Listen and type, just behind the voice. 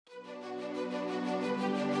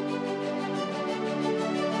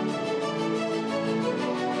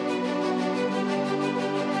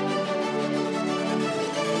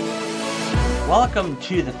Welcome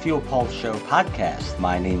to the Fuel Pulse Show podcast.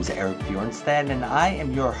 My name's Eric Bjornstad, and I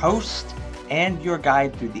am your host and your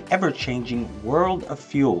guide through the ever-changing world of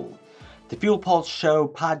fuel. The Fuel Pulse Show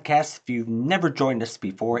podcast, if you've never joined us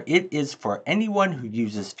before, it is for anyone who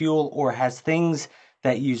uses fuel or has things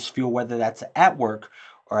that use fuel, whether that's at work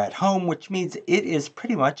or at home, which means it is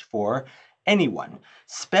pretty much for anyone,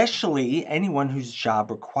 especially anyone whose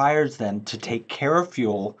job requires them to take care of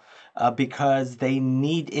fuel because they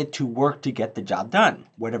need it to work to get the job done,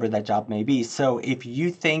 whatever that job may be. So if you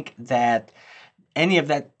think that any of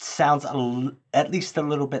that sounds at least a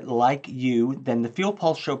little bit like you, then the Fuel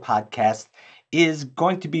Pulse Show podcast is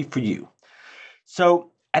going to be for you.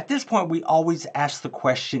 So at this point, we always ask the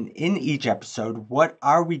question in each episode, what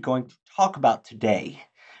are we going to talk about today?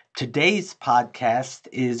 Today's podcast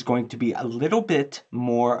is going to be a little bit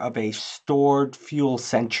more of a stored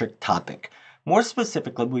fuel-centric topic. More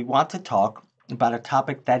specifically, we want to talk about a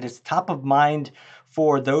topic that is top of mind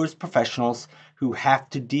for those professionals who have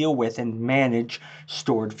to deal with and manage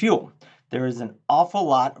stored fuel. There is an awful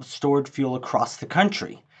lot of stored fuel across the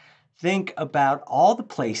country. Think about all the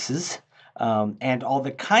places and all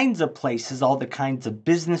the kinds of places, all the kinds of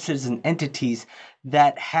businesses and entities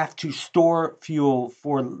that have to store fuel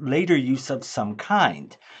for later use of some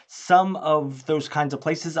kind. Some of those kinds of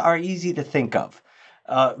places are easy to think of.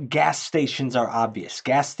 Gas stations are obvious.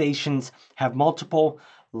 Gas stations have multiple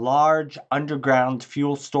large underground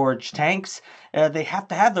fuel storage tanks. They have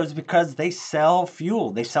to have those because they sell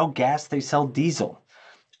fuel. They sell gas. They sell diesel.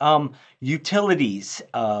 Utilities,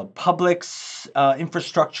 public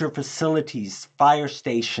infrastructure facilities, fire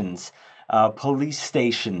stations, police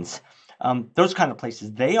stations, those kind of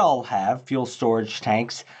places, they all have fuel storage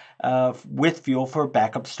tanks with fuel for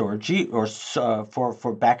backup storage or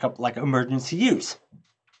for backup like emergency use.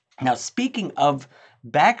 Now, speaking of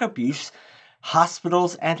backup use,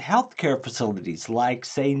 hospitals and healthcare facilities like,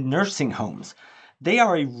 say, nursing homes, they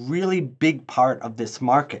are a really big part of this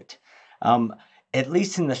market. At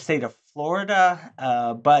least in the state of Florida,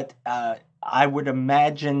 but I would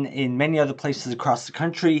imagine in many other places across the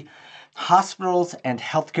country, hospitals and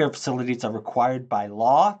healthcare facilities are required by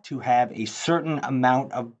law to have a certain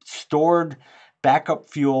amount of stored backup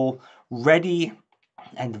fuel ready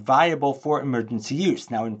and viable for emergency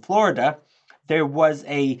use. Now, in Florida, there was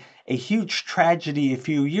a huge tragedy a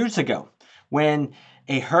few years ago when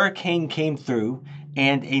a hurricane came through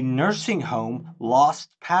and a nursing home lost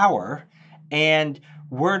power and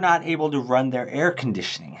were not able to run their air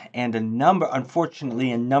conditioning. And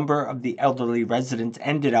unfortunately, a number of the elderly residents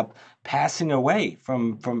ended up passing away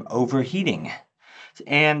from overheating.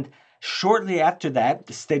 And shortly after that,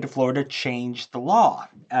 the state of Florida changed the law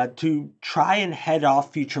to try and head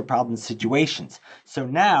off future problem situations. So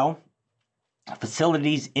now,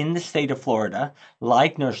 facilities in the state of Florida,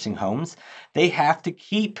 like nursing homes, they have to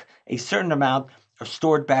keep a certain amount of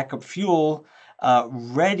stored backup fuel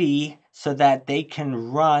ready so that they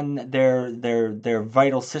can run their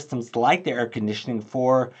vital systems like the air conditioning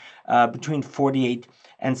for between 48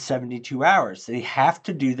 and 72 hours. They have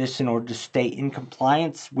to do this in order to stay in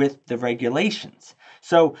compliance with the regulations.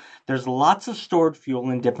 So there's lots of stored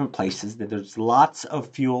fuel in different places. There's lots of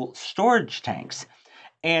fuel storage tanks.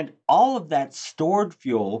 And all of that stored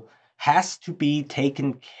fuel has to be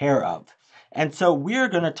taken care of. And so we're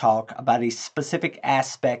going to talk about a specific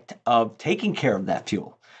aspect of taking care of that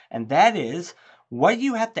fuel. And that is what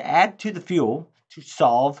you have to add to the fuel to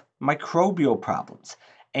solve microbial problems.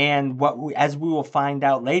 And as we will find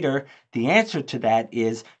out later, the answer to that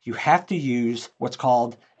is you have to use what's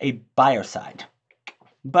called a biocide.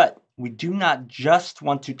 But we do not just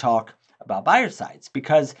want to talk about biocides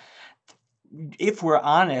because if we're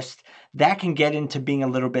honest, that can get into being a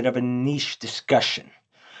little bit of a niche discussion.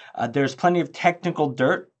 There's plenty of technical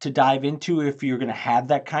dirt to dive into if you're going to have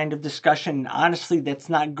that kind of discussion. And honestly, that's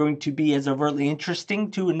not going to be as overtly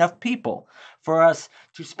interesting to enough people for us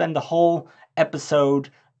to spend the whole episode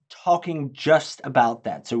talking just about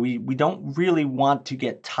that. So we don't really want to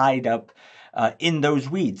get tied up in those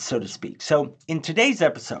weeds, so to speak. So in today's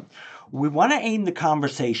episode, we want to aim the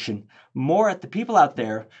conversation more at the people out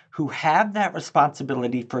there who have that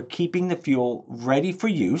responsibility for keeping the fuel ready for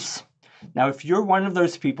use. Now, if you're one of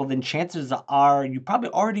those people, then chances are you probably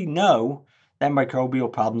already know that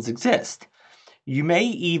microbial problems exist. You may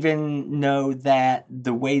even know that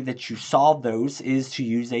the way that you solve those is to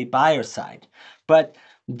use a biocide. But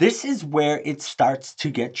this is where it starts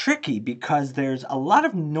to get tricky because there's a lot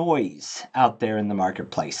of noise out there in the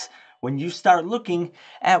marketplace when you start looking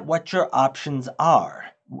at what your options are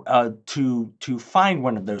to find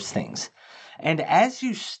one of those things. And as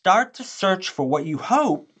you start to search for what you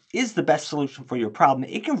hope is the best solution for your problem,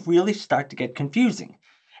 it can really start to get confusing.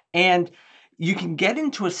 And you can get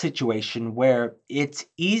into a situation where it's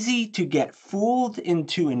easy to get fooled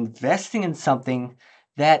into investing in something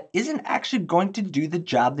that isn't actually going to do the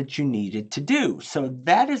job that you need it to do. So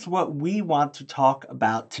that is what we want to talk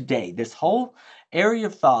about today. This whole area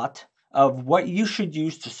of thought of what you should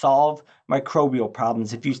use to solve microbial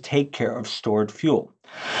problems if you take care of stored fuel.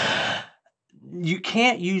 You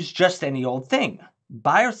can't use just any old thing.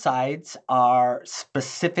 Biocides are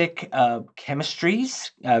specific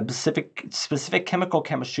chemistries, specific chemical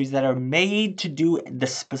chemistries that are made to do the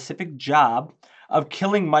specific job of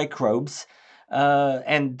killing microbes,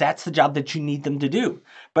 and that's the job that you need them to do.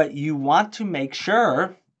 But you want to make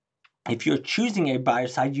sure, if you're choosing a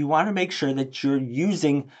biocide, you want to make sure that you're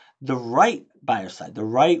using the right biocide, the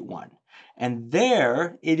right one. And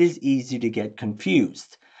there, it is easy to get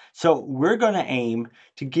confused. So we're going to aim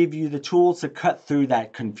to give you the tools to cut through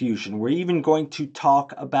that confusion. We're even going to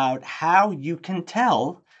talk about how you can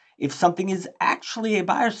tell if something is actually a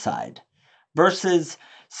biocide versus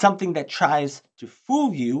something that tries to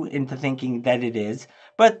fool you into thinking that it is,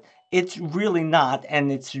 but it's really not,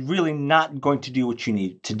 and it's really not going to do what you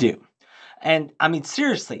need it to do. And I mean,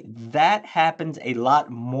 seriously, that happens a lot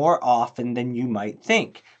more often than you might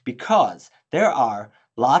think, because there are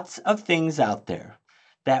lots of things out there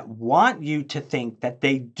that want you to think that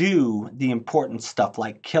they do the important stuff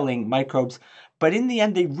like killing microbes, but in the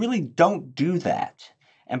end, they really don't do that.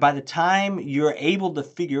 And by the time you're able to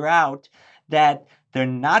figure out that they're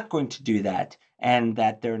not going to do that and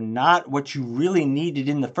that they're not what you really needed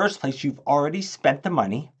in the first place, you've already spent the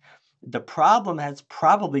money. The problem has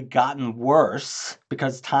probably gotten worse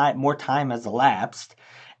because more time has elapsed.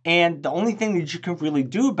 And the only thing that you can really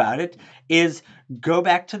do about it is go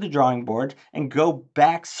back to the drawing board and go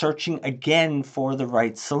back searching again for the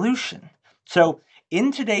right solution. So,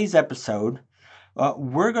 in today's episode,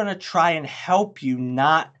 we're going to try and help you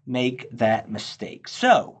not make that mistake.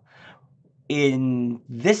 So, in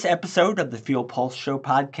this episode of the Fuel Pulse Show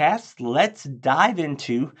podcast, let's dive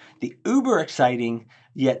into the uber exciting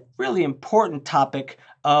yet really important topic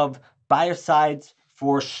of biocides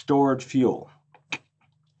for stored fuel.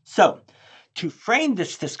 So, to frame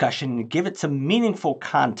this discussion and give it some meaningful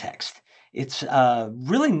context, it's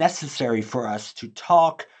really necessary for us to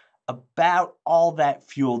talk about all that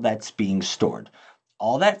fuel that's being stored.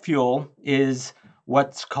 All that fuel is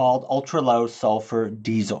what's called ultra low sulfur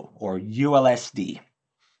diesel, or ULSD.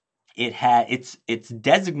 It's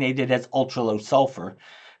designated as ultra low sulfur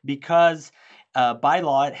because by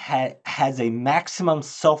law it has a maximum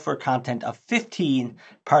sulfur content of 15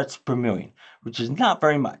 parts per million, which is not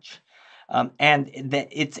very much. And that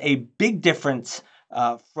it's a big difference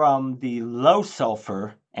from the low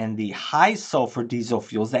sulfur and the high sulfur diesel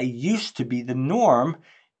fuels that used to be the norm,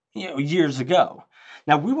 years ago.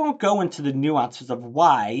 Now, we won't go into the nuances of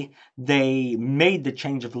why they made the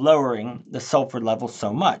change of lowering the sulfur level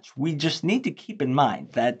so much. We just need to keep in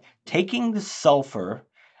mind that taking the sulfur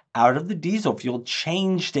out of the diesel fuel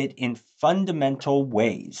changed it in fundamental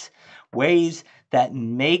ways, ways that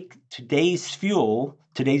make today's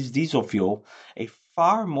diesel fuel, a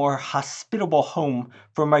far more hospitable home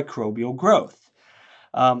for microbial growth.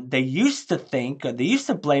 They used to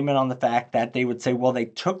blame it on the fact that they would say, well, they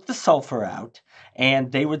took the sulfur out,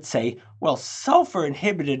 and they would say, well, sulfur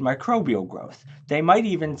inhibited microbial growth. They might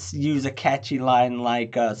even use a catchy line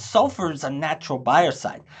like, sulfur is a natural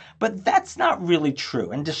biocide. But that's not really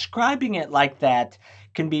true. And describing it like that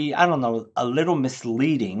can be, I don't know, a little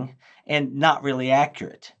misleading and not really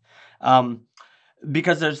accurate.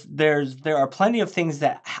 Because there are plenty of things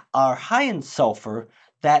that are high in sulfur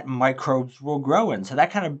that microbes will grow in. So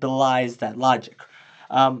that kind of belies that logic.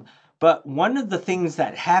 But one of the things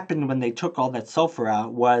that happened when they took all that sulfur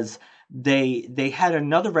out was they had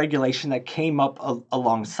another regulation that came up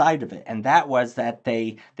alongside of it, and that was that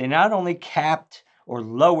they not only capped or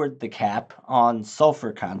lowered the cap on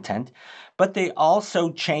sulfur content, but they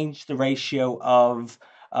also changed the ratio of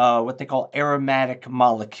what they call aromatic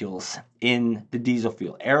molecules in the diesel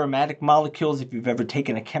fuel. Aromatic molecules, if you've ever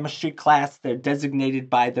taken a chemistry class, they're designated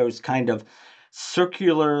by those kind of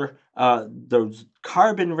circular, those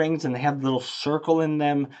carbon rings, and they have a little circle in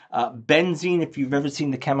them. Benzene, if you've ever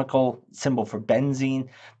seen the chemical symbol for benzene,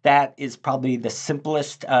 that is probably the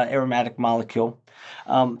simplest aromatic molecule.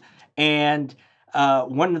 And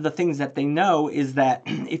one of the things that they know is that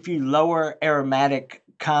if you lower aromatic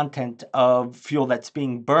content of fuel that's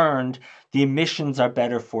being burned, the emissions are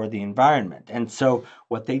better for the environment. And so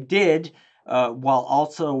what they did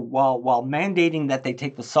while mandating that they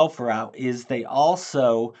take the sulfur out, is they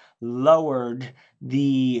also lowered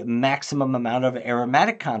the maximum amount of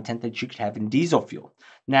aromatic content that you could have in diesel fuel.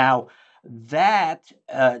 Now, that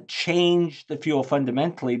changed the fuel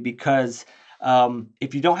fundamentally because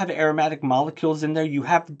if you don't have aromatic molecules in there, you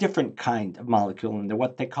have a different kind of molecule in there,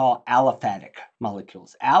 what they call aliphatic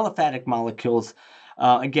molecules. Aliphatic molecules,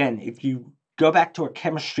 again, if you go back to a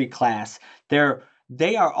chemistry class,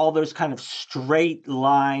 they are all those kind of straight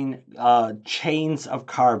line chains of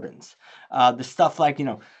carbons. The stuff like,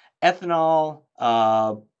 ethanol,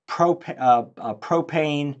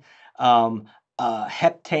 propane,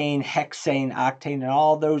 heptane, hexane, octane, and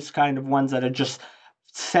all those kind of ones that are just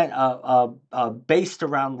based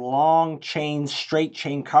around long chain, straight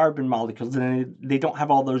chain carbon molecules, and they don't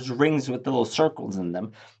have all those rings with the little circles in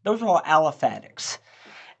them. Those are all aliphatics.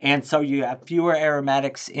 And so you have fewer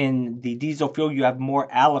aromatics in the diesel fuel, you have more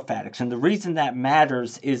aliphatics. And the reason that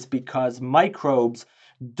matters is because microbes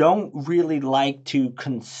don't really like to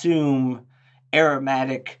consume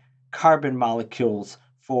aromatic carbon molecules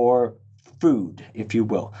for food, if you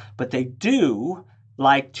will. But they do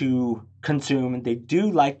like to consume and they do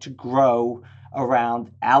like to grow around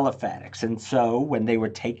aliphatics. And so when they were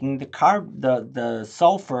taking the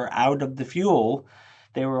sulfur out of the fuel,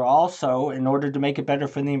 they were also, in order to make it better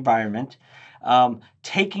for the environment,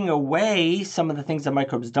 taking away some of the things that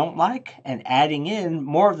microbes don't like and adding in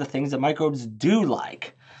more of the things that microbes do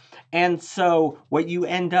like. And so what you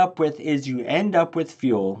end up with is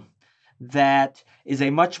fuel that is a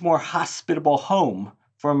much more hospitable home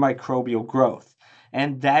for microbial growth.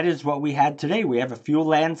 And that is what we had today. We have a fuel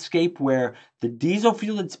landscape where the diesel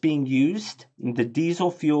fuel that's being used, the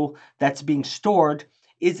diesel fuel that's being stored,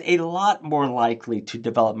 is a lot more likely to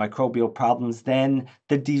develop microbial problems than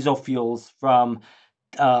the diesel fuels from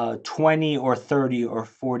 20 or 30 or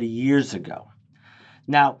 40 years ago.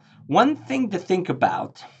 Now, one thing to think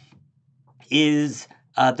about is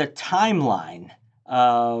the timeline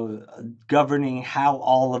governing how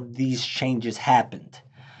all of these changes happened.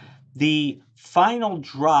 The final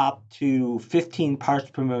drop to 15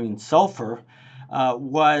 parts per million sulfur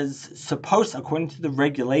was supposed, according to the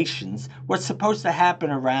regulations, was supposed to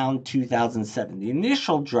happen around 2007. The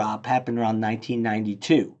initial drop happened around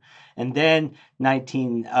 1992. And then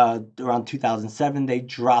around 2007, they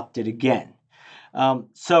dropped it again.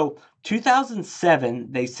 So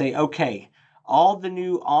 2007, they say, okay, all the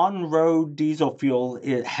new on-road diesel fuel,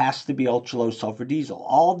 it has to be ultra-low sulfur diesel.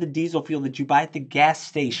 All the diesel fuel that you buy at the gas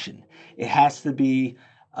station, it has to be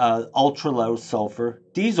ultra-low sulfur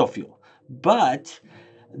diesel fuel. But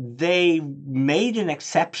they made an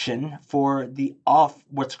exception for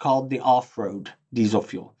what's called the off-road diesel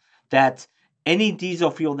fuel. That's any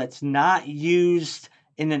diesel fuel that's not used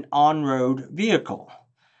in an on-road vehicle.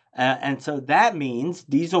 And so that means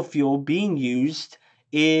diesel fuel being used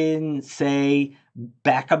in, say,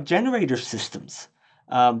 backup generator systems.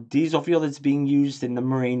 Diesel fuel that's being used in the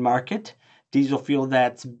marine market. Diesel fuel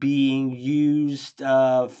that's being used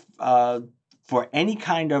for any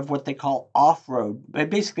kind of what they call off-road,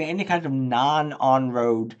 basically any kind of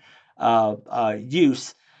non-on-road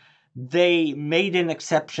use. They made an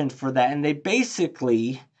exception for that, and they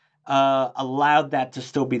basically allowed that to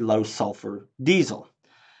still be low sulfur diesel.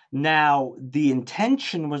 Now, the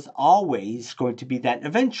intention was always going to be that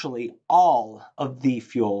eventually all of the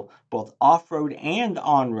fuel, both off-road and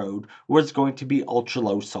on-road, was going to be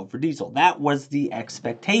ultra-low sulfur diesel. That was the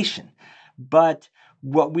expectation. But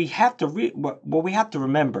what we have to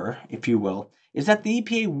remember, if you will, is that the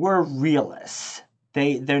EPA were realists.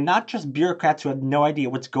 They're not just bureaucrats who have no idea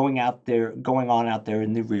what's going on out there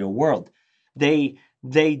in the real world. They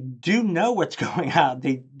do know what's going on.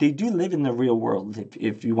 They do live in the real world,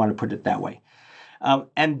 if you want to put it that way.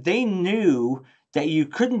 And they knew that you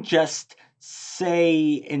couldn't just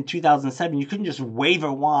say in 2007, you couldn't just wave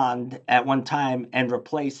a wand at one time and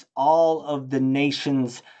replace all of the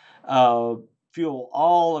nation's fuel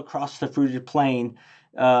all across the fruited plain.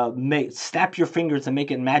 Snap your fingers and make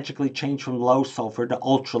it magically change from low sulfur to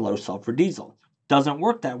ultra low sulfur diesel. Doesn't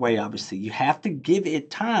work that way, obviously. You have to give it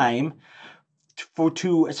time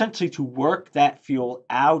to essentially to work that fuel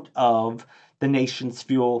out of the nation's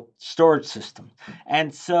fuel storage system.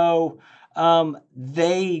 And so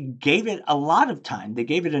they gave it a lot of time. They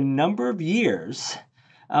gave it a number of years.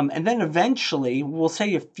 And then eventually, we'll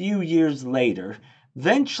say a few years later,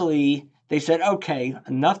 eventually they said, okay,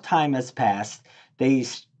 enough time has passed. They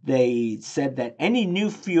said that any new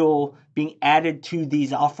fuel being added to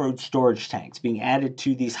these off-road storage tanks, being added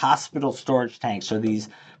to these hospital storage tanks or these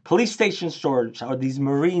police station storage or these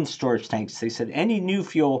marine storage tanks, they said any new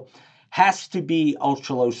fuel has to be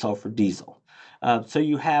ultra-low sulfur diesel. So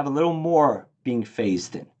you have a little more being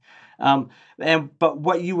phased in. Um, but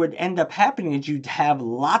what you would end up happening is you'd have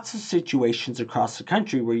lots of situations across the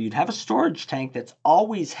country where you'd have a storage tank that's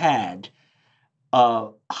always had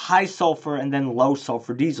high sulfur and then low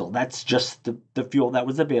sulfur diesel. That's just the fuel that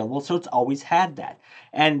was available, so it's always had that.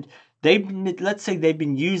 And let's say they've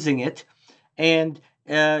been using it, and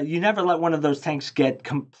you never let one of those tanks get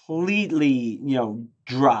completely,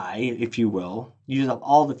 dry, if you will. Use up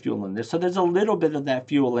all the fuel in there. So there's a little bit of that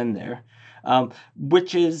fuel in there,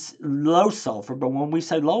 which is low sulfur. But when we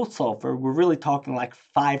say low sulfur, we're really talking like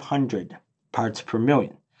 500 parts per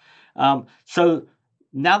million. So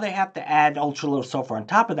now they have to add ultra low sulfur on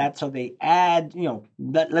top of that. So they add,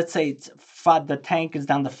 let's say the tank is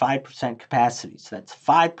down to 5% capacity. So that's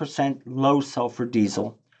 5% low sulfur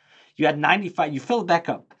diesel. You had 95, you fill it back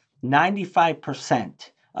up. 95%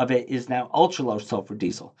 of it is now ultra low sulfur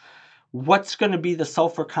diesel. What's going to be the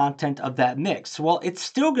sulfur content of that mix? Well, it's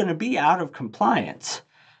still going to be out of compliance.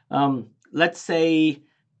 Let's say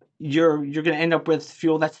you're going to end up with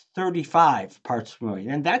fuel that's 35 parts per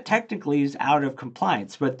million, and that technically is out of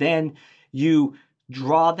compliance. But then you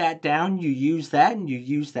draw that down, you use that, and you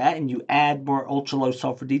use that, and you add more ultra low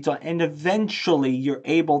sulfur diesel, and eventually you're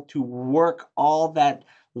able to work all that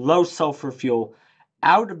low sulfur fuel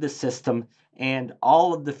out of the system, and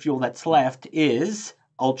all of the fuel that's left is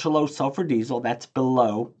ultra low sulfur diesel that's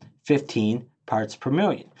below 15 parts per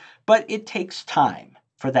million. But it takes time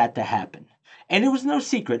for that to happen. And it was no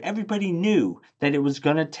secret. Everybody knew that it was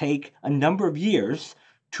going to take a number of years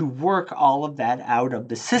to work all of that out of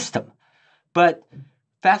the system. But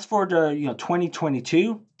fast forward to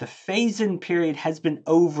 2022, the phase-in period has been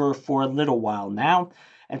over for a little while now.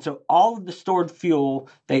 And so all of the stored fuel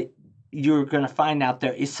that you're going to find out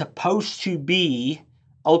there is supposed to be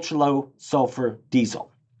ultra low sulfur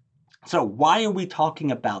diesel. So why are we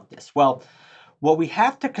talking about this? Well, what we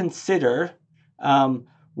have to consider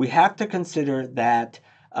that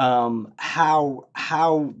how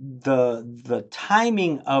the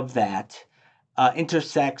timing of that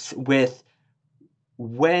intersects with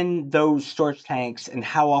when those storage tanks and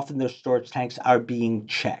how often those storage tanks are being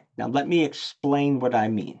checked. Now, let me explain what I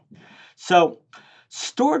mean. So,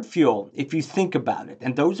 stored fuel, if you think about it,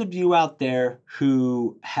 and those of you out there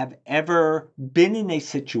who have ever been in a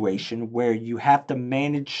situation where you have to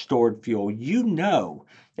manage stored fuel, you know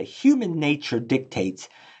that human nature dictates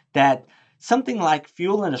that something like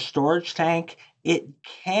fuel in a storage tank, it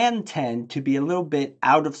can tend to be a little bit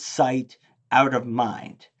out of sight, out of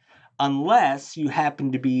mind, unless you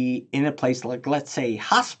happen to be in a place like, let's say,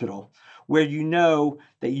 hospital, where you know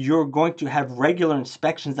that you're going to have regular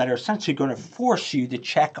inspections that are essentially going to force you to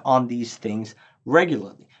check on these things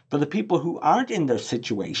regularly. For the people who aren't in those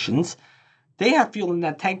situations, they have fuel in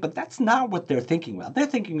that tank, but that's not what they're thinking about. They're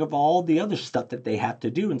thinking of all the other stuff that they have to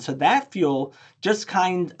do. And so that fuel just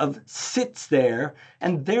kind of sits there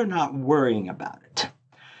and they're not worrying about it.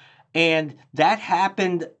 And that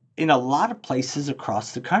happened in a lot of places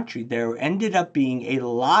across the country. There ended up being a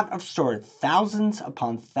lot of storage, thousands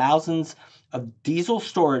upon thousands of diesel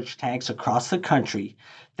storage tanks across the country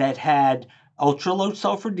that had ultra low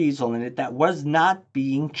sulfur diesel in it that was not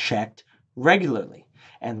being checked regularly.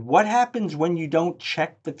 And what happens when you don't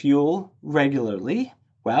check the fuel regularly?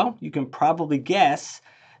 Well, you can probably guess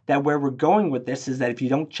that where we're going with this is that if you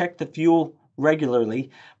don't check the fuel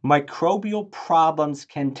regularly, microbial problems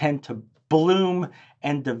can tend to bloom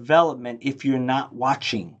and development if you're not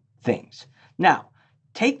watching things. Now,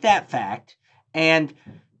 take that fact and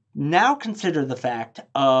now consider the fact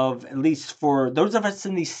of, at least for those of us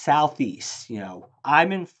in the Southeast,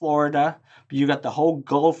 I'm in Florida, but you got the whole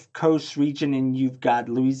Gulf Coast region, and you've got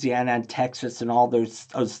Louisiana and Texas and all those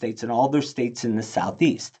states, and all those states in the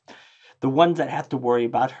Southeast, the ones that have to worry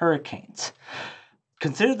about hurricanes.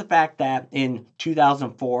 Consider the fact that in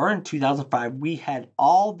 2004 and 2005, we had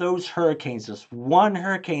all those hurricanes, just one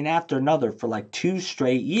hurricane after another for like 2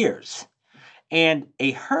 straight years. And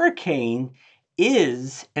a hurricane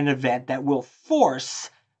is an event that will force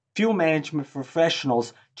fuel management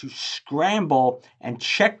professionals to scramble and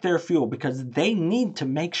check their fuel, because they need to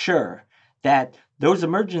make sure that those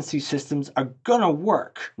emergency systems are going to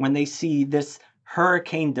work when they see this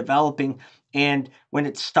hurricane developing and when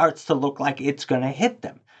it starts to look like it's going to hit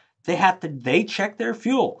them. They check their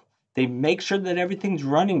fuel. They make sure that everything's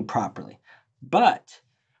running properly. But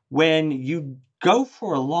when you go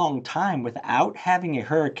for a long time without having a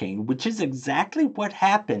hurricane, which is exactly what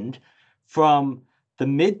happened from the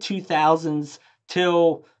mid-2000s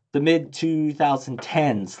till the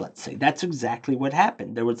mid-2010s, let's say. That's exactly what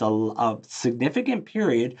happened. There was a significant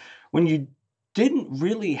period when you didn't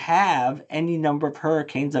really have any number of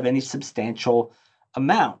hurricanes of any substantial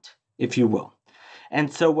amount, if you will.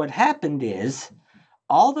 And so what happened is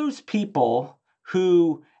all those people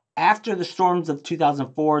who, after the storms of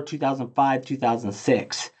 2004, 2005,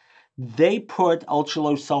 2006, they put ultra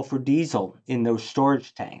low sulfur diesel in those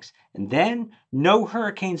storage tanks. And then no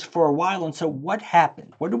hurricanes for a while. And so what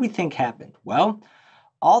happened? What do we think happened? Well,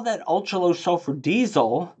 all that ultra low sulfur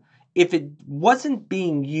diesel, if it wasn't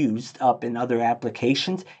being used up in other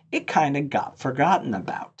applications, it kind of got forgotten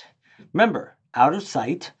about. Remember, out of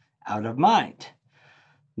sight, out of mind.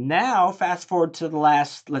 Now, fast forward to the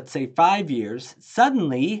last, let's say, 5 years,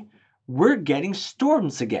 suddenly we're getting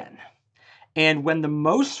storms again. And when the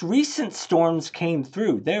most recent storms came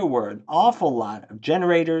through, there were an awful lot of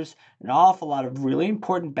generators, an awful lot of really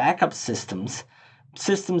important backup systems,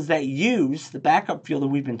 systems that use the backup fuel that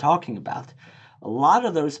we've been talking about. A lot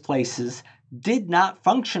of those places did not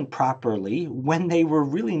function properly when they were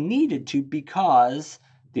really needed to, because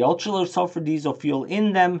the ultra low sulfur diesel fuel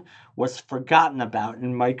in them was forgotten about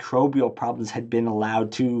and microbial problems had been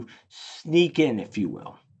allowed to sneak in, if you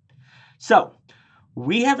will. So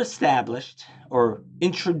we have established or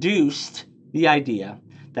introduced the idea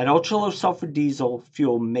that ultra low sulfur diesel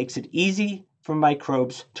fuel makes it easy for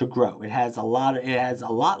microbes to grow. It has a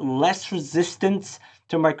lot less resistance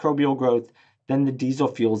to microbial growth than the diesel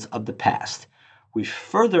fuels of the past. We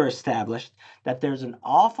further established that there's an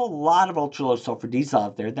awful lot of ultra low sulfur diesel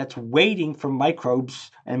out there that's waiting for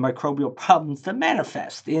microbes and microbial problems to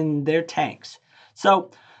manifest in their tanks.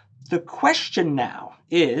 So the question now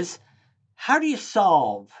is, how do you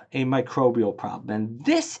solve a microbial problem? And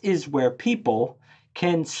this is where people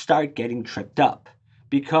can start getting tripped up,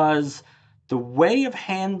 because the way of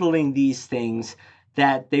handling these things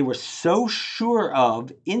that they were so sure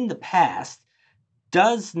of in the past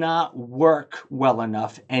does not work well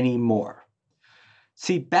enough anymore.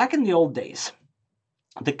 See, back in the old days,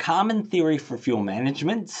 the common theory for fuel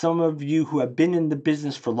management, some of you who have been in the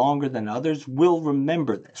business for longer than others will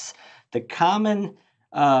remember this. The common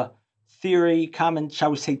theory, common,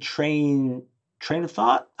 shall we say, train of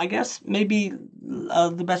thought, I guess, maybe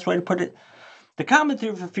the best way to put it. The common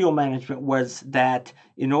theory for fuel management was that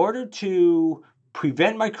in order to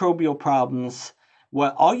prevent microbial problems,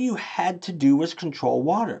 all you had to do was control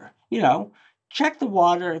water. Check the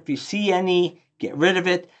water. If you see any, get rid of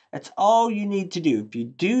it. That's all you need to do. If you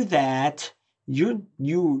do that, you're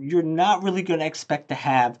not really going to expect to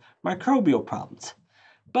have microbial problems.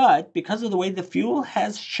 But because of the way the fuel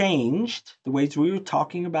has changed, the ways we were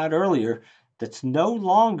talking about earlier, that's no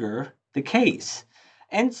longer the case.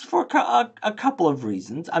 And it's for a couple of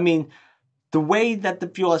reasons. I mean, the way that the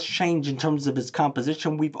fuel has changed in terms of its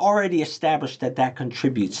composition, we've already established that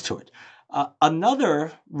contributes to it.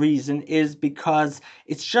 Another reason is because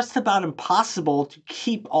it's just about impossible to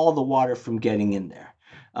keep all the water from getting in there.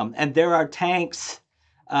 And there are tanks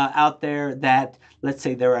out there that, let's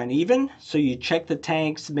say, they're uneven. So you check the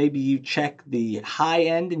tanks, maybe you check the high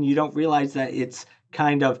end and you don't realize that it's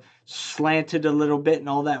kind of slanted a little bit and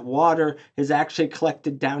all that water is actually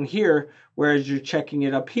collected down here, whereas you're checking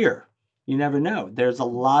it up here. You never know. There's a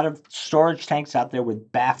lot of storage tanks out there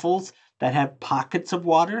with baffles that have pockets of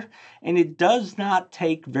water, and it does not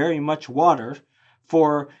take very much water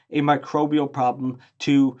for a microbial problem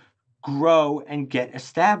to grow and get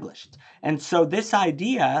established. And so this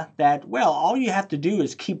idea that, well, all you have to do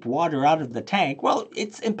is keep water out of the tank, well,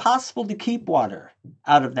 it's impossible to keep water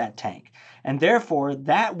out of that tank. And therefore,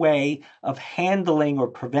 that way of handling or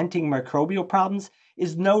preventing microbial problems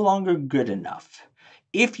is no longer good enough.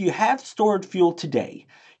 If you have stored fuel today,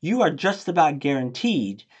 you are just about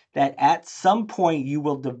guaranteed that at some point you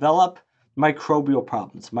will develop microbial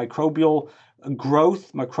problems, microbial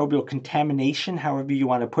growth, microbial contamination, however you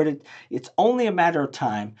want to put it. It's only a matter of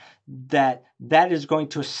time that is going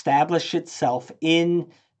to establish itself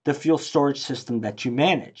in the fuel storage system that you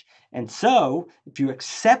manage. And so, if you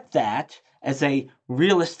accept that as a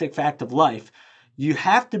realistic fact of life, you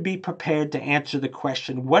have to be prepared to answer the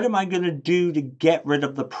question, what am I going to do to get rid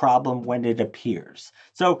of the problem when it appears?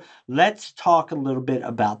 So let's talk a little bit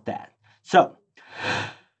about that. So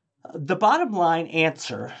the bottom line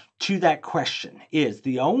answer to that question is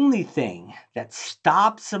the only thing that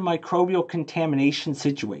stops a microbial contamination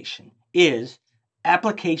situation is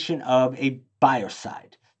application of a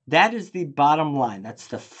biocide. That is the bottom line. That's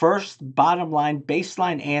the first bottom line,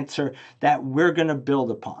 baseline answer that we're going to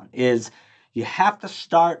build upon, is you have to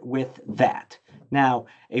start with that. Now,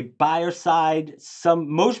 a biocide,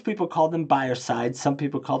 most people call them biocides, some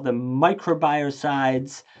people call them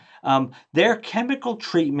microbiocides. They're chemical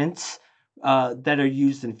treatments that are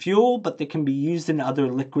used in fuel, but they can be used in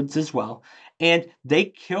other liquids as well. and they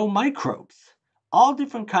kill microbes, all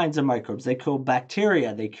different kinds of microbes. They kill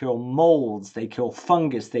bacteria, they kill molds, they kill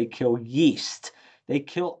fungus, they kill yeast, they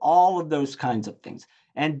kill all of those kinds of things.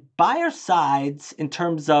 And biocides, in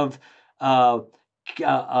terms of uh,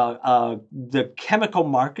 the chemical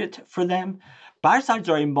market for them, biocides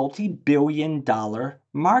are a multi-billion-dollar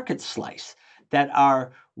market slice that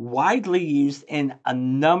are widely used in a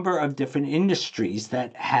number of different industries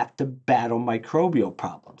that have to battle microbial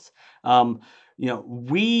problems.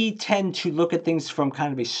 We tend to look at things from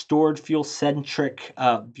kind of a stored fuel centric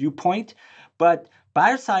viewpoint, but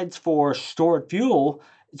biocides for stored fuel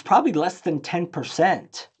is probably less than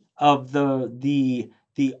 10% of the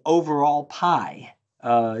overall pie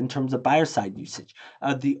in terms of biocide usage.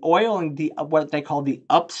 The oil and what they call the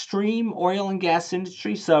upstream oil and gas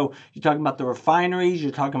industry. So you're talking about the refineries,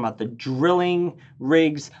 you're talking about the drilling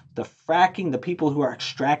rigs, the fracking, the people who are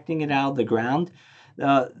extracting it out of the ground.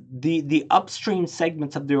 The upstream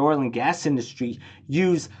segments of the oil and gas industry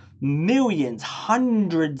use millions,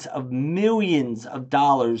 hundreds of millions of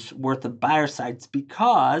dollars worth of biocides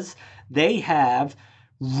because they have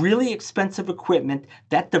really expensive equipment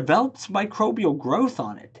that develops microbial growth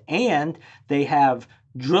on it, and they have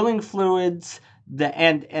drilling fluids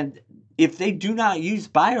and if they do not use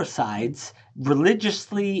biocides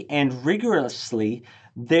religiously and rigorously,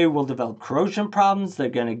 they will develop corrosion problems.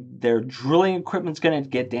 Their drilling equipment's gonna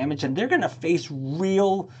get damaged, and they're gonna face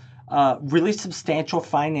really substantial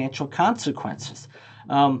financial consequences.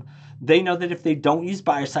 They know that if they don't use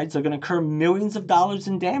biocides, they're going to incur millions of dollars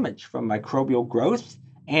in damage from microbial growth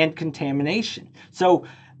and contamination. So,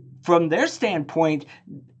 from their standpoint,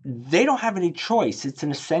 they don't have any choice. It's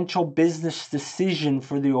an essential business decision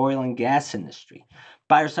for the oil and gas industry.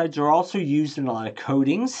 Biocides are also used in a lot of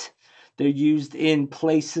coatings. They're used in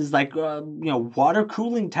places like water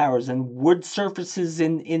cooling towers and wood surfaces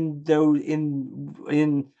in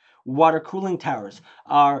water cooling towers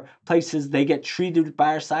are places they get treated with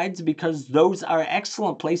biocides because those are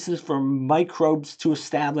excellent places for microbes to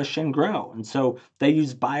establish and grow. And so they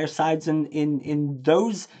use biocides in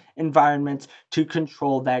those environments to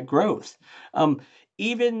control that growth.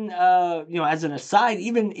 Even as an aside,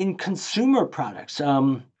 even in consumer products,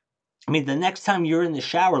 the next time you're in the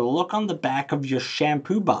shower, look on the back of your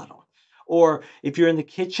shampoo bottle. Or if you're in the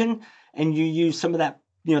kitchen and you use some of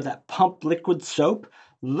that pump liquid soap,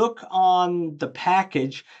 look on the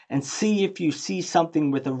package and see if you see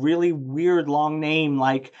something with a really weird long name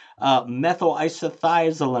like methyl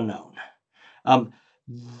isothiazolinone. Um,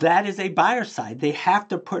 that is a biocide. They have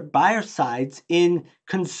to put biocides in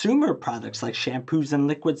consumer products like shampoos and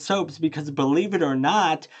liquid soaps because, believe it or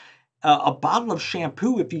not, a bottle of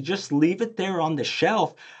shampoo, if you just leave it there on the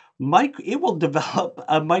shelf, it will develop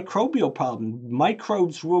a microbial problem.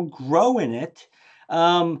 Microbes will grow in it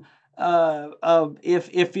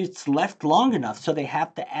if it's left long enough. So they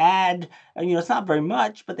have to add, it's not very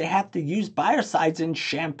much, but they have to use biocides in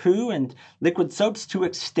shampoo and liquid soaps to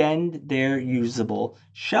extend their usable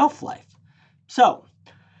shelf life. So,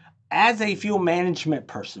 as a fuel management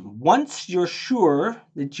person, once you're sure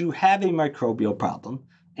that you have a microbial problem,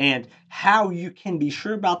 and how you can be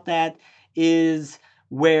sure about that is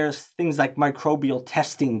where things like microbial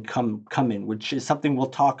testing come in, which is something we'll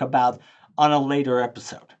talk about on a later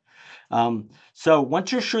episode. So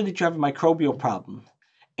once you're sure that you have a microbial problem,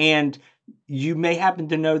 and you may happen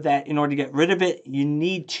to know that in order to get rid of it, you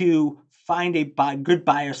need to find a good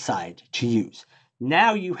biocide to use.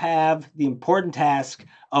 Now you have the important task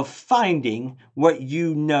of finding what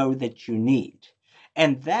you know that you need.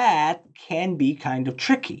 And that can be kind of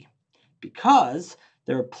tricky because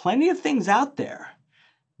there are plenty of things out there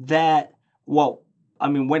that,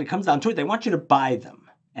 when it comes down to it, they want you to buy them.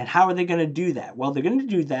 And how are they going to do that? Well, they're going to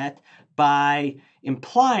do that by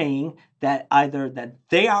implying that either that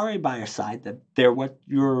they are a biocide, that they're what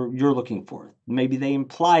you're looking for. Maybe they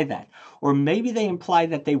imply that. Or maybe they imply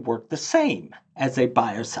that they work the same as a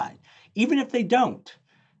biocide, even if they don't.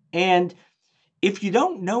 And if you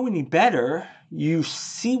don't know any better, you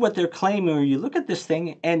see what they're claiming or you look at this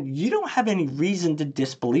thing and you don't have any reason to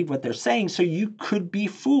disbelieve what they're saying, so you could be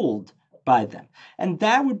fooled by them. And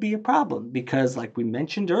that would be a problem because, like we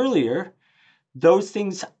mentioned earlier, those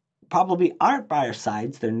things probably aren't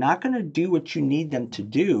biocides. They're not going to do what you need them to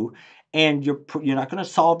do, and you're not going to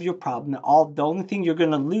solve your problem. The only thing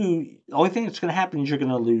that's going to happen is you're going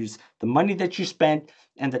to lose the money that you spent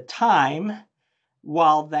and the time,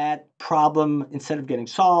 while that problem, instead of getting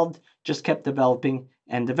solved, just kept developing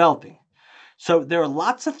and developing. So there are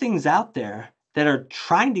lots of things out there that are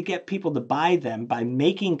trying to get people to buy them by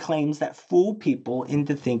making claims that fool people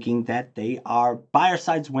into thinking that they are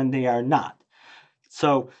biocides when they are not.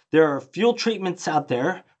 So there are fuel treatments out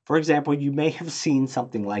there. For example, you may have seen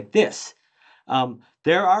something like this.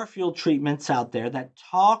 There are fuel treatments out there that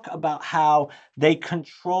talk about how they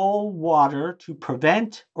control water to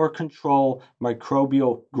prevent or control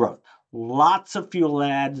microbial growth. Lots of fuel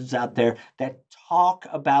ads out there that talk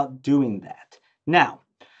about doing that. Now,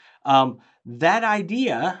 that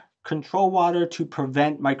idea, control water to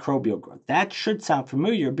prevent microbial growth, that should sound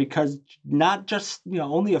familiar because not just,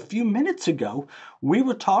 only a few minutes ago, we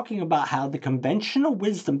were talking about how the conventional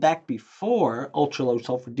wisdom back before ultra low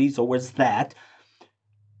sulfur diesel was that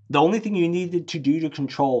the only thing you needed to do to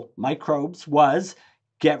control microbes was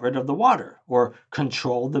get rid of the water or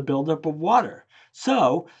control the buildup of water.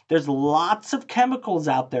 So there's lots of chemicals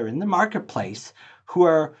out there in the marketplace who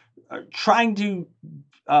are trying to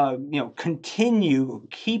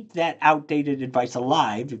keep that outdated advice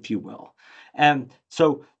alive, if you will. And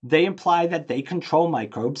so they imply that they control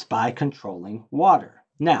microbes by controlling water.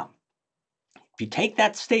 Now, if you take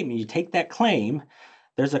that statement, you take that claim,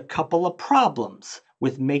 there's a couple of problems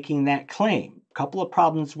with making that claim, a couple of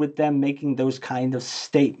problems with them making those kind of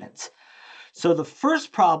statements. So the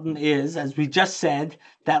first problem is, as we just said,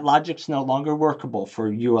 that logic's no longer workable for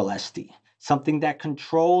ULSD. Something that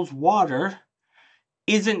controls water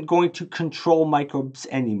isn't going to control microbes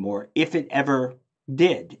anymore if it ever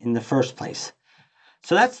did in the first place.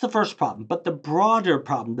 So that's the first problem. But the broader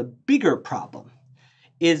problem, the bigger problem,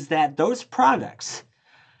 is that those products,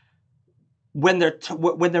 when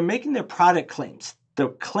they're making their product claims, the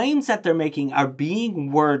claims that they're making are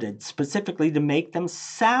being worded specifically to make them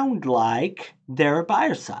sound like they're a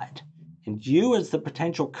biocide. And you, as the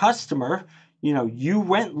potential customer, you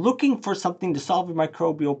went looking for something to solve a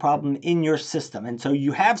microbial problem in your system. And so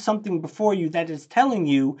you have something before you that is telling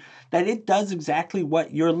you that it does exactly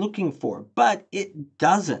what you're looking for, but it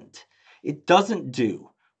doesn't. It doesn't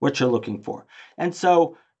do what you're looking for. And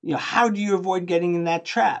so, how do you avoid getting in that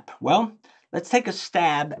trap? Well, let's take a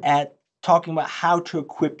stab at talking about how to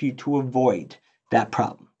equip you to avoid that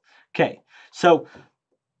problem. Okay, so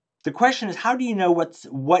the question is, how do you know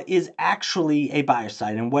what is actually a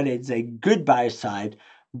biocide and what is a good biocide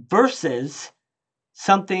versus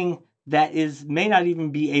something that may not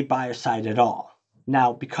even be a biocide at all?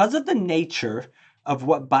 Now, because of the nature of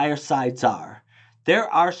what biocides are, there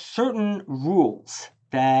are certain rules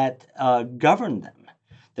that govern them.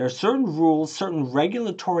 There are certain rules, certain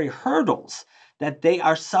regulatory hurdles that they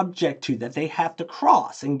are subject to, that they have to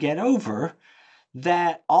cross and get over,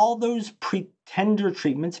 that all those pretender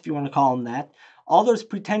treatments, if you want to call them that, all those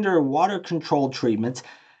pretender water control treatments,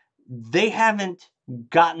 they haven't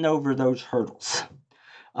gotten over those hurdles.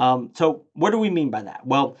 So what do we mean by that?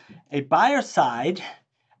 Well, a biocide,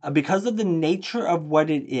 because of the nature of what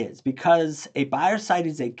it is, because a biocide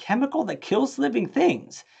is a chemical that kills living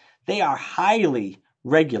things, they are highly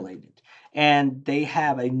regulated. And they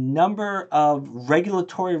have a number of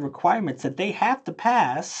regulatory requirements that they have to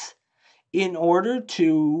pass in order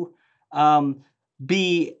to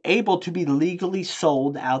be able to be legally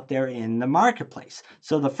sold out there in the marketplace.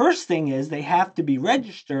 So the first thing is they have to be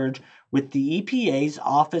registered with the EPA's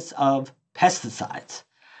Office of Pesticides.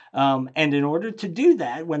 And in order to do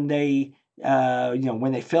that, when they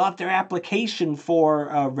fill out their application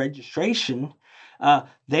for registration,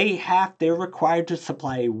 they're required to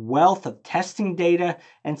supply a wealth of testing data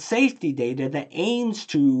and safety data that aims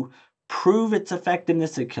to prove its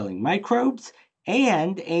effectiveness at killing microbes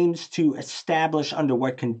and aims to establish under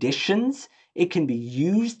what conditions it can be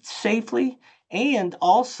used safely and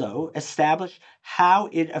also establish how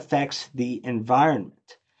it affects the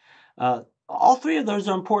environment. All three of those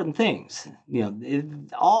are important things.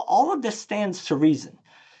 All of this stands to reason.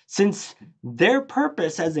 Since their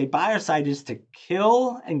purpose as a biocide is to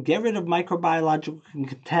kill and get rid of microbiological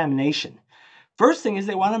contamination, first thing is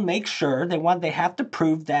they want to make sure they have to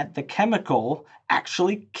prove that the chemical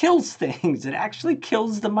actually kills things. It actually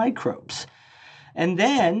kills the microbes. And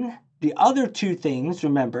then the other two things,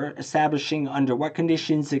 remember, establishing under what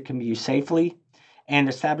conditions it can be used safely and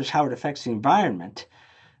establish how it affects the environment.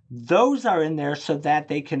 Those are in there so that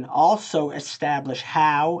they can also establish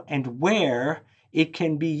how and where it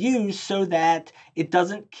can be used so that it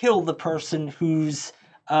doesn't kill the person who's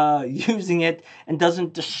using it and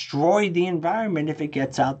doesn't destroy the environment if it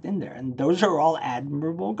gets out in there. And those are all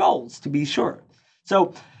admirable goals, to be sure.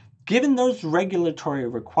 So given those regulatory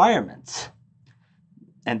requirements,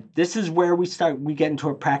 and this is where we get into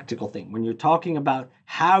a practical thing. When you're talking about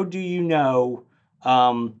how do you know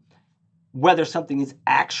whether something is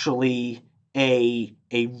actually a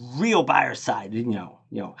real biocide,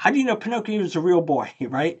 how do you know Pinocchio is a real boy,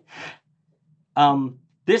 right?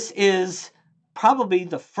 This is probably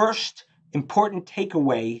the first important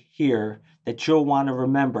takeaway here that you'll want to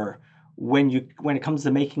remember when it comes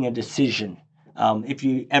to making a decision, if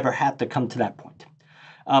you ever have to come to that point.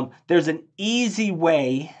 There's an easy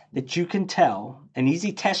way that you can tell, an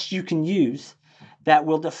easy test you can use that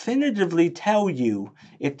will definitively tell you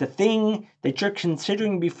if the thing that you're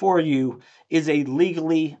considering before you is a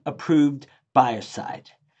legally approved biocide.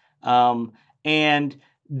 And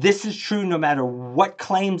this is true no matter what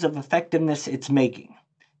claims of effectiveness it's making.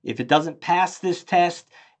 If it doesn't pass this test,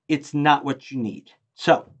 it's not what you need.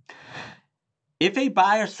 So, if a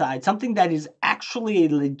biocide, something that is actually a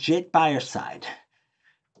legit biocide,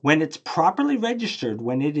 when it's properly registered,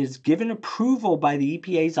 when it is given approval by the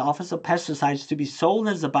EPA's Office of Pesticides to be sold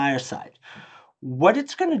as a biocide, what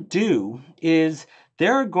it's going to do is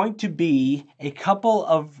there are going to be a couple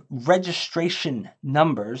of registration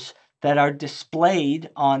numbers that are displayed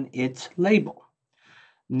on its label.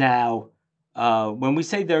 Now, when we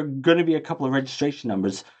say there are going to be a couple of registration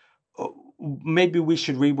numbers, maybe we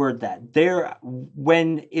should reword that.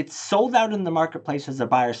 When it's sold out in the marketplace as a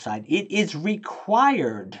biocide, it is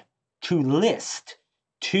required to list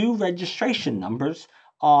 2 registration numbers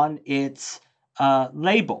on its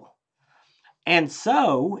label. And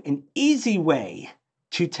so, an easy way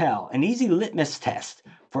to tell, an easy litmus test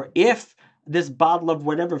for if this bottle of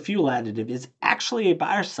whatever fuel additive is actually a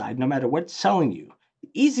biocide, no matter what's selling you, the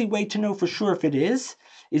easy way to know for sure if it is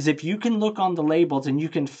if you can look on the labels and you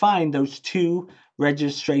can find those 2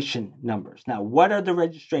 registration numbers. Now, what are the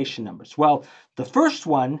registration numbers? Well, the first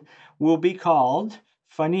one will be called,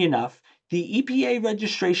 funny enough, the EPA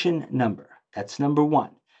registration number. That's number 1.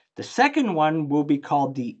 The second one will be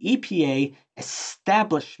called the EPA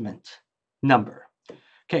establishment number.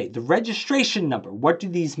 Okay, the registration number, what do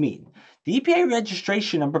these mean? The EPA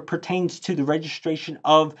registration number pertains to the registration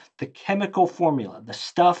of the chemical formula, the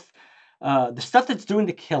stuff that's doing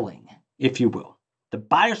the killing, if you will, the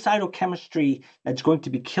biocidal chemistry that's going to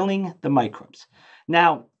be killing the microbes.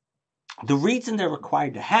 Now, the reason they're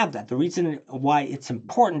required to have that, the reason why it's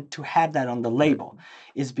important to have that on the label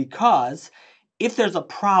is because if there's a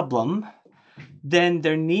problem, then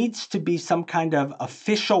there needs to be some kind of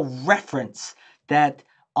official reference that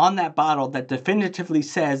on that bottle that definitively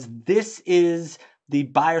says this is the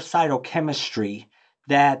biocidal chemistry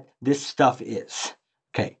that this stuff is.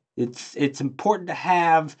 Okay, it's important to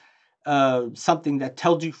have something that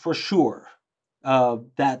tells you for sure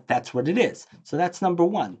that that's what it is. So that's number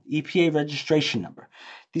 1, EPA registration number.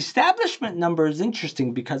 The establishment number is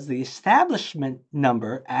interesting because the establishment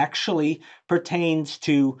number actually pertains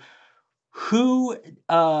to who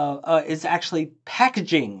is actually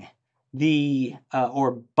packaging the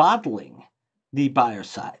or bottling the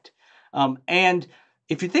biocide. And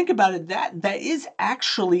if you think about it, that is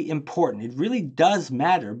actually important. It really does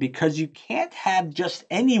matter because you can't have just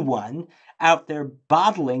anyone out there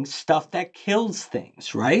bottling stuff that kills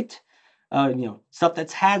things, right? Stuff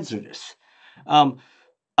that's hazardous.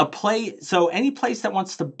 So any place that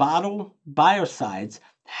wants to bottle biocides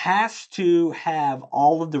has to have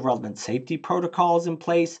all of the relevant safety protocols in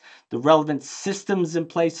place, the relevant systems in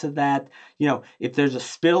place so that, if there's a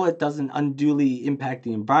spill, it doesn't unduly impact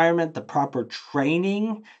the environment, the proper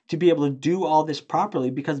training to be able to do all this properly,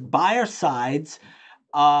 because biocides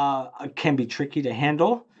can be tricky to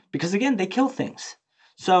handle because, again, they kill things.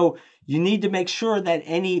 So you need to make sure that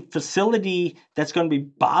any facility that's going to be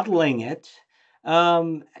bottling it,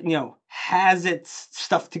 has its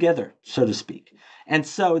stuff together, so to speak. And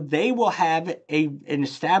so they will have an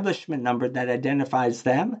establishment number that identifies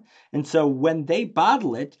them. And so when they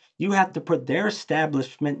bottle it, you have to put their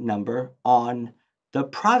establishment number on the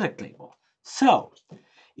product label. So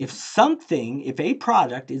if a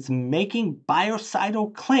product is making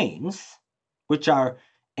biocidal claims, which are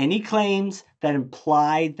any claims that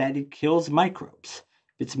imply that it kills microbes,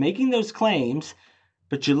 if it's making those claims,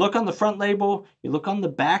 but you look on the front label, you look on the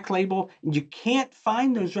back label, and you can't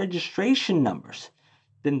find those registration numbers,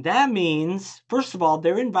 then that means, first of all,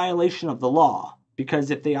 they're in violation of the law,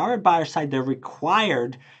 because if they are a biocide, they're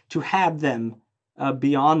required to have them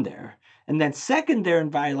be on there. And then second, they're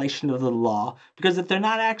in violation of the law, because if they're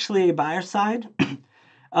not actually a biocide,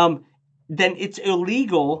 then it's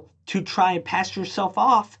illegal to try and pass yourself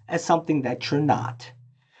off as something that you're not.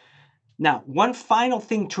 Now, one final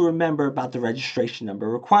thing to remember about the registration number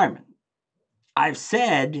requirement. I've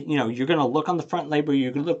said, you're going to look on the front label,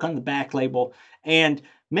 you're going to look on the back label, and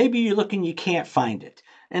maybe you're looking, you can't find it.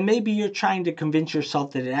 And maybe you're trying to convince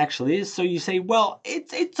yourself that it actually is. So you say, well,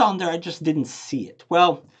 it's on there, I just didn't see it.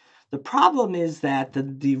 Well, the problem is that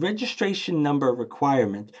the registration number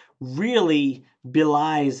requirement really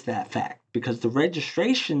belies that fact, because the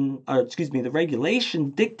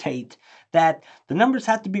regulations dictate that the numbers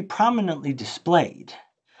have to be prominently displayed.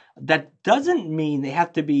 That doesn't mean they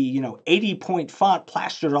have to be, 80-point font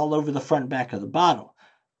plastered all over the front and back of the bottle.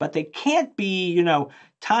 But they can't be,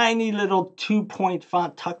 tiny little 2-point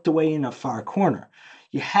font tucked away in a far corner.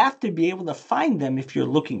 You have to be able to find them if you're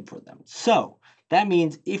looking for them. So that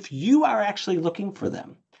means if you are actually looking for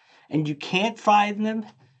them and you can't find them,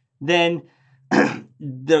 then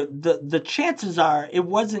the chances are it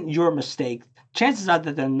wasn't your mistake. Chances are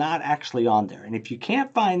that they're not actually on there. And if you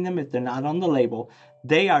can't find them, if they're not on the label,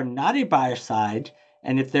 they are not a biocide.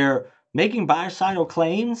 And if they're making biocidal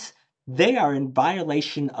claims, they are in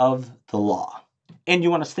violation of the law. And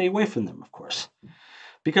you want to stay away from them, of course.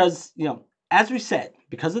 Because, as we said,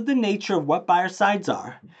 because of the nature of what biocides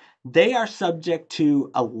are, they are subject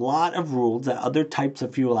to a lot of rules that other types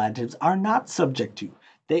of fuel additives are not subject to.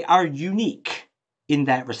 They are unique in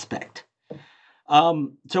that respect.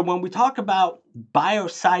 So when we talk about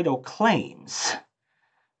biocidal claims,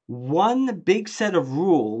 one big set of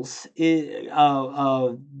rules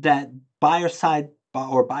that biocide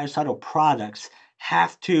or biocidal products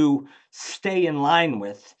have to stay in line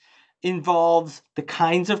with involves the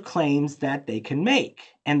kinds of claims that they can make,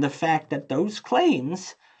 and the fact that those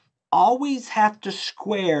claims always have to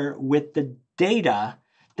square with the data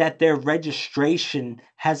that their registration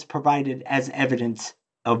has provided as evidence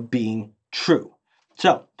of being true.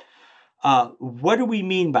 So, what do we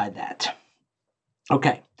mean by that?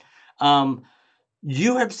 Okay.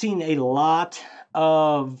 You have seen a lot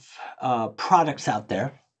of products out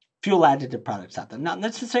there, fuel additive products out there. Not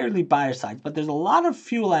necessarily biocides, but there's a lot of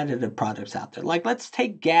fuel additive products out there. Like, let's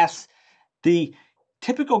take gas, the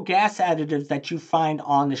typical gas additives that you find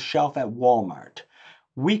on the shelf at Walmart.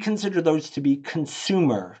 We consider those to be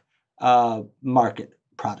consumer market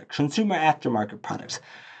products, consumer aftermarket products.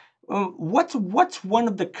 What's one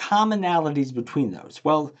of the commonalities between those?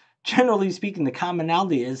 Well, generally speaking, the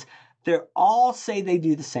commonality is they all say they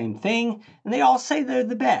do the same thing, and they all say they're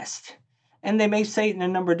the best. And they may say it in a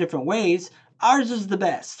number of different ways. Ours is the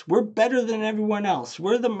best. We're better than everyone else.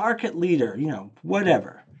 We're the market leader,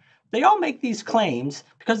 whatever. They all make these claims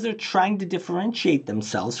because they're trying to differentiate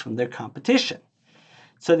themselves from their competition.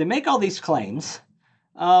 So they make all these claims.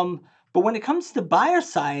 But when it comes to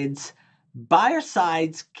biocides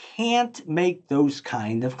can't make those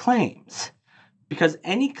kind of claims. Because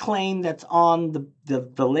any claim that's on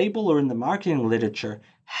the label or in the marketing literature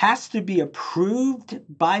has to be approved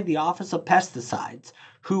by the Office of Pesticides,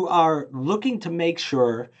 who are looking to make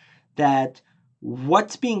sure that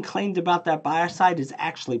what's being claimed about that biocide is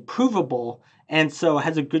actually provable and so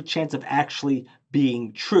has a good chance of actually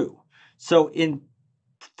being true. So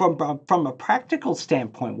from a practical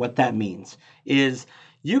standpoint, what that means is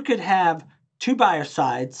you could have two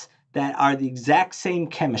biocides that are the exact same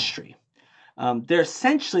chemistry. They're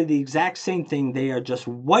essentially the exact same thing. They are just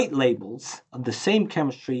white labels of the same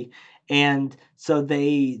chemistry, and so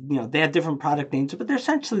they have different product names, but they're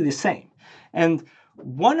essentially the same. And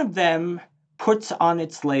one of them puts on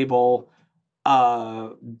its label,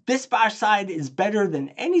 this biocide is better than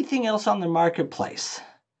anything else on the marketplace.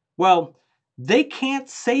 Well, they can't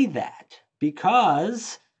say that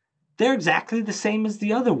because they're exactly the same as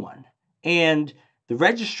the other one. And the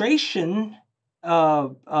registration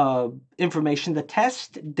information, the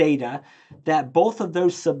test data that both of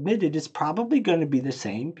those submitted is probably going to be the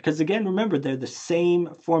same because, again, remember, they're the same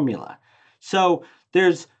formula. So there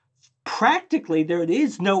is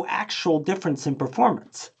no actual difference in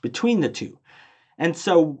performance between the two. And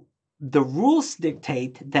so the rules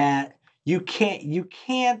dictate that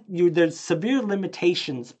there's severe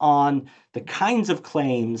limitations on the kinds of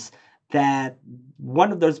claims that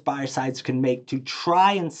one of those biocides can make to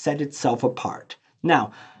try and set itself apart.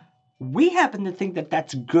 Now, we happen to think that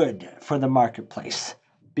that's good for the marketplace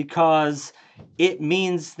because it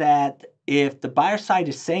means that if the biocide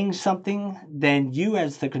is saying something, then you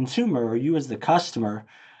as the consumer or you as the customer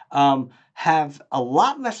have a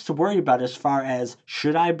lot less to worry about as far as,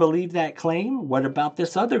 should I believe that claim? What about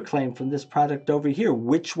this other claim from this product over here?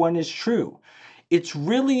 Which one is true? It's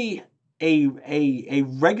really a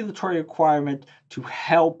regulatory requirement to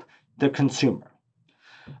help the consumer.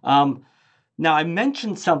 Now, I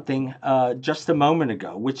mentioned something just a moment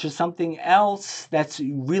ago, which is something else that's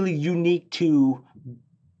really unique to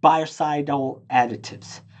biocidal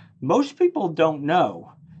additives. Most people don't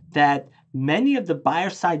know that many of the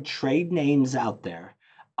biocide trade names out there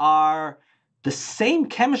are the same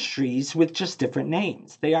chemistries with just different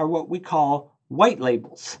names. They are what we call white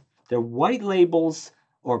labels. They're white labels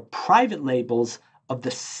or private labels of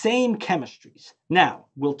the same chemistries. Now,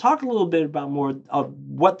 we'll talk a little bit about more of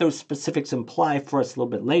what those specifics imply for us a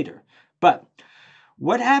little bit later. But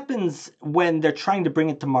What happens when they're trying to bring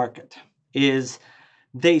it to market is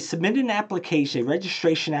they submit an application, a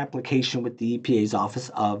registration application with the EPA's Office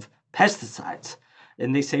of Pesticides.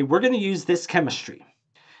 And they say, we're going to use this chemistry.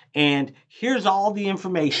 And here's all the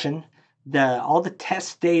information, all the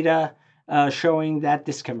test data showing that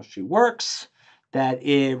this chemistry works, that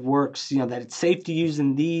it works, that it's safe to use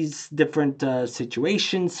in these different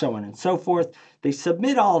situations, so on and so forth. They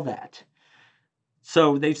submit all that.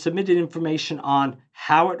 So they've submitted information on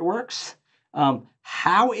how it works,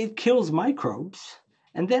 how it kills microbes,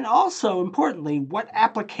 and then also, importantly, what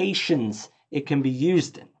applications it can be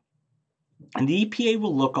used in. And the EPA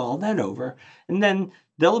will look all that over, and then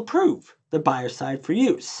they'll approve the biocide for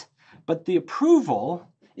use. But the approval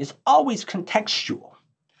is always contextual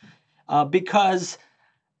because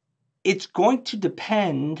it's going to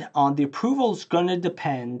depend on, the approval is going to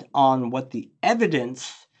depend on what the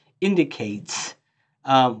evidence indicates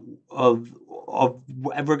of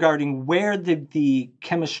regarding where the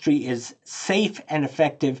chemistry is safe and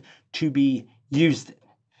effective to be used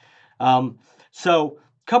in. So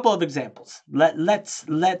a couple of examples.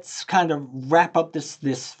 Let's kind of wrap up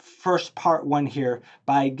this first part one here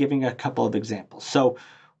by giving a couple of examples. So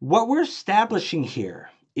what we're establishing here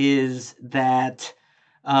is that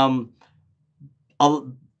when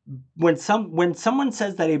someone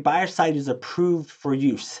says that a biocide is approved for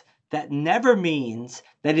use, that never means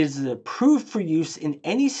that it is approved for use in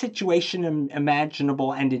any situation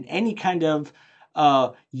imaginable and in any kind of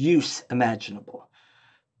use imaginable.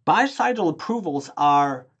 Biocidal approvals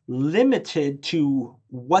are limited to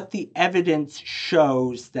what the evidence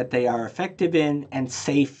shows that they are effective in and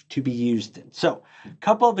safe to be used in. So, a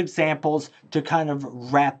couple of examples to kind of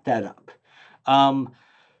wrap that up.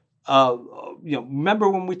 Remember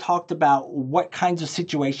when we talked about what kinds of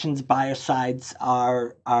situations biocides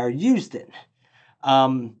are used in?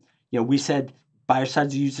 We said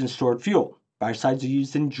biocides are used in stored fuel. Biocides are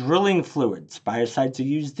used in drilling fluids. Biocides are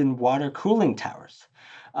used in water cooling towers.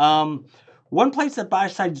 One place that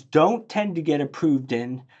biocides don't tend to get approved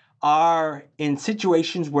in are in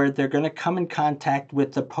situations where they're going to come in contact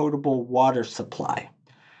with the potable water supply.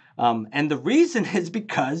 And the reason is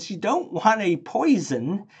because you don't want a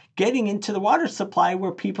poison getting into the water supply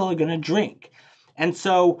where people are going to drink. And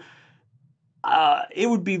so it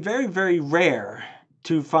would be very, very rare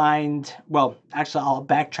to find, well, actually, I'll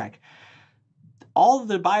backtrack. All of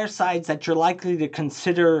the biocides that you're likely to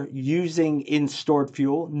consider using in stored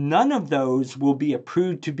fuel, none of those will be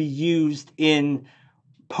approved to be used in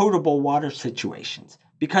potable water situations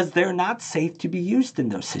because they're not safe to be used in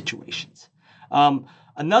those situations.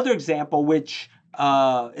 Another example, which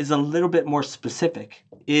is a little bit more specific,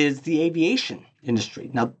 is the aviation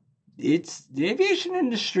industry. Now, the aviation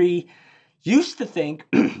industry used to think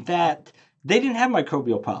that they didn't have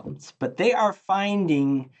microbial problems, but they are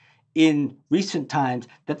finding in recent times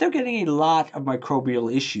that they're getting a lot of microbial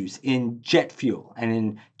issues in jet fuel and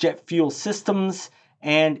in jet fuel systems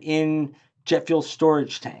and in jet fuel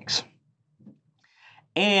storage tanks.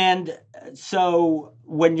 And so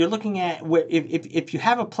when you're looking at, if you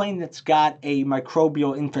have a plane that's got a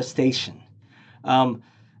microbial infestation, and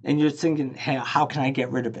you're thinking, hey, how can I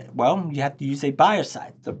get rid of it? Well, you have to use a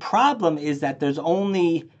biocide. The problem is that there's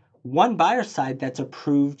only one biocide that's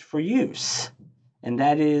approved for use. And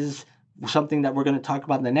that is something that we're going to talk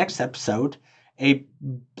about in the next episode, a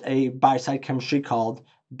biocide chemistry called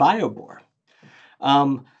BioBor.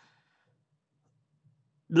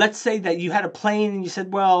 Let's say that you had a plane and you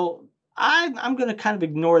said, well, I'm going to kind of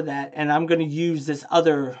ignore that and I'm going to use this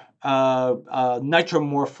other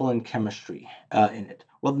nitromorpholin chemistry in it.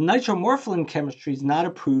 Well, the nitromorpholin chemistry is not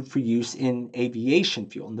approved for use in aviation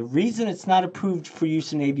fuel. And the reason it's not approved for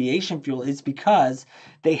use in aviation fuel is because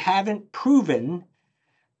they haven't proven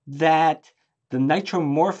that the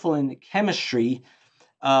nitromorpholin chemistry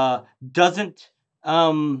doesn't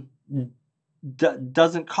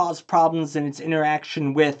cause problems in its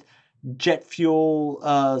interaction with jet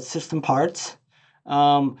fuel system parts.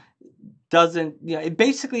 It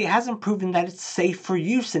basically hasn't proven that it's safe for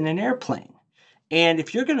use in an airplane. And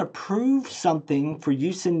if you're going to prove something for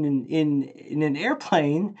use in an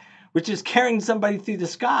airplane, which is carrying somebody through the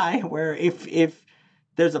sky, where if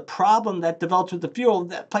there's a problem that develops with the fuel,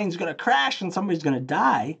 that plane's going to crash and somebody's going to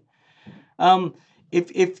die.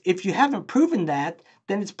 If you haven't proven that,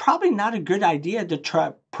 then it's probably not a good idea to try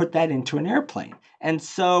to put that into an airplane. And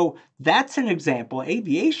so that's an example.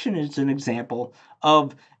 Aviation is an example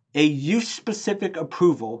of a use-specific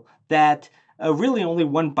approval that really only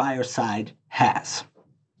one biocide has.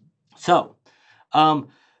 So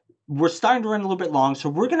we're starting to run a little bit long, so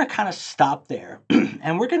we're going to kind of stop there.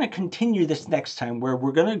 And we're going to continue this next time, where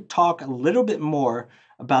we're going to talk a little bit more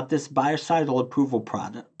about this biocidal approval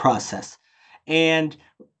process. And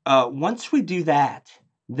once we do that,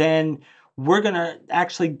 then we're going to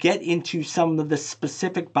actually get into some of the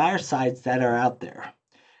specific biocides that are out there.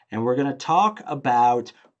 And we're going to talk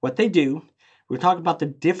about what they do. We're talk about the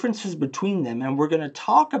differences between them, and we're going to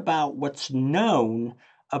talk about what's known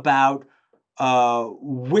about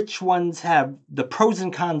which ones have the pros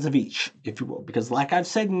and cons of each, if you will. Because like I've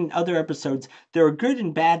said in other episodes, there are good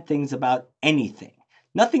and bad things about anything.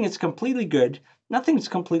 Nothing is completely good. Nothing is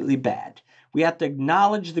completely bad. We have to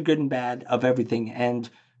acknowledge the good and bad of everything, and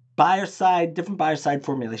different biocide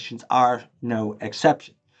formulations are no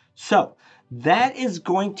exception. So that is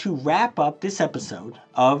going to wrap up this episode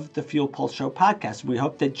of the Fuel Pulse Show podcast. We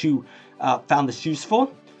hope that you found this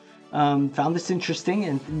useful, found this interesting,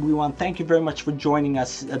 and we want to thank you very much for joining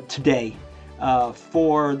us today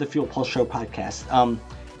for the Fuel Pulse Show podcast.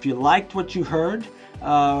 If you liked what you heard,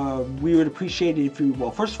 we would appreciate it if you,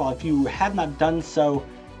 well, first of all, if you have not done so,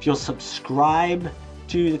 if you'll subscribe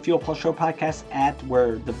to the Fuel Pulse Show podcast at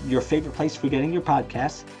your favorite place for getting your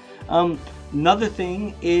podcasts. Another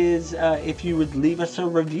thing is if you would leave us a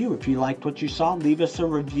review. If you liked what you saw, leave us a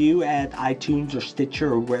review at iTunes or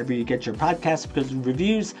Stitcher or wherever you get your podcasts, because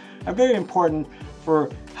reviews are very important for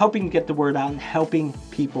helping get the word out and helping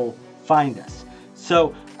people find us.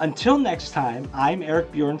 So until next time, I'm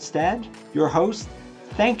Eric Bjornstad, your host,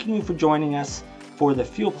 thanking you for joining us for the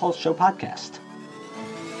Fuel Pulse Show podcast.